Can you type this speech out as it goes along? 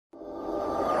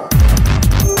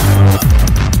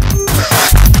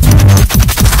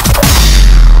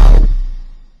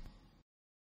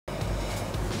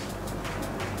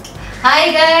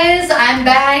guys, I'm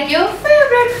back, your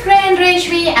favorite friend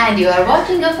Reshmi, and you are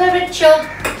watching your favorite show,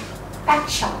 Pack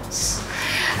Shots.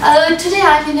 Today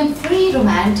I'm in a very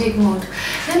romantic mood.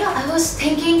 I was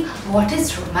thinking, what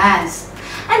is romance?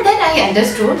 And then I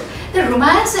understood that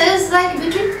romance is like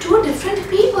between two different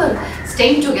people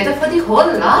staying together for the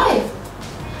whole life.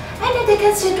 And they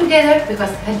can stay together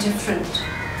because they are different.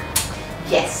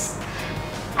 Yes.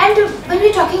 And when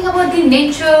we're talking about the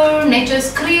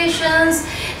nature's creations,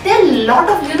 there are a lot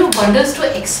of wonders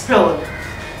to explore.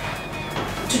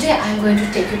 Today I'm going to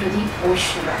take you to the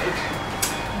ocean ride.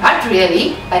 Not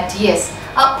really, but yes,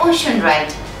 an ocean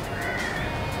ride.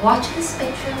 Watch this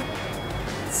picture.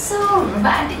 So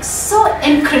romantic, so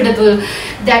incredible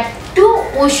that two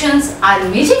oceans are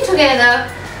meeting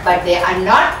together, but they are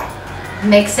not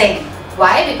mixing.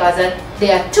 Why? Because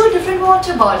they are two different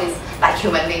water bodies, like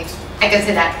human beings. I can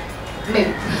say that.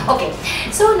 Maybe. Okay.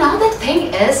 So now the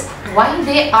thing is why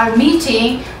they are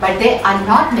meeting but they are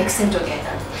not mixing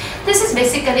together. This is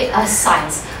basically a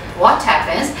science. What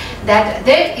happens that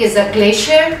there is a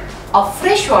glacier of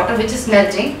fresh water which is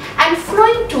melting and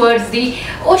flowing towards the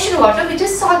ocean water which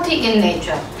is salty in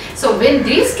nature. So when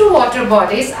these two water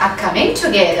bodies are coming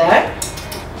together,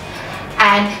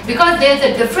 and because there is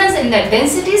a difference in the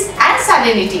densities and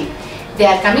salinity, they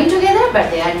are coming together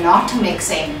but they are not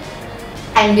mixing.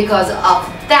 And because of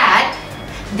that,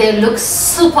 they look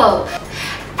superb.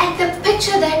 And the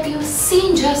picture that you've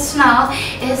seen just now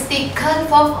is the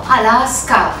Gulf of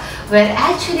Alaska, where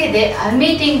actually they are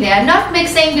meeting, they are not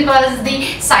mixing because the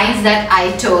science that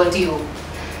I told you.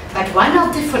 But one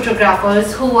of the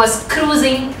photographers who was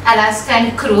cruising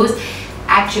Alaskan cruise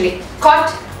actually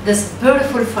caught this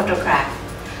beautiful photograph.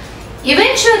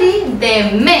 Eventually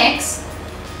they mix,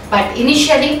 but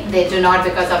initially they do not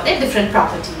because of their different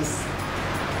properties.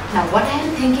 Now what I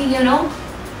am thinking,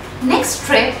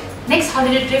 next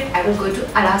holiday trip, I will go to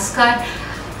Alaska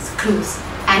cruise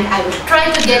and I will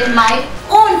try to get my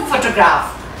own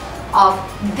photograph of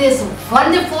this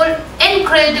wonderful,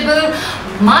 incredible,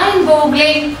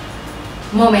 mind-boggling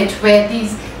moment where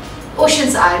these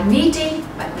oceans are meeting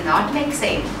but not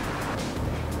mixing.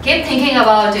 Keep thinking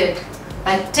about it.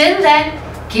 But till then,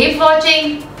 keep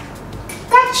watching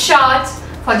Pack Shots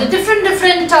for the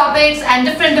different topics and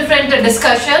different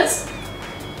discussions.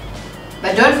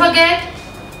 But don't forget,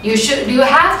 you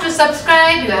have to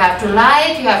subscribe, you have to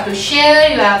like, you have to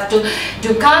share, you have to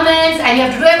do comments, and you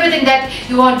have to do everything that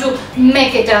you want to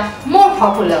make it more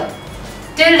popular.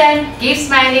 Till then, keep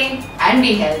smiling and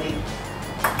be healthy.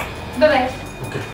 Bye bye.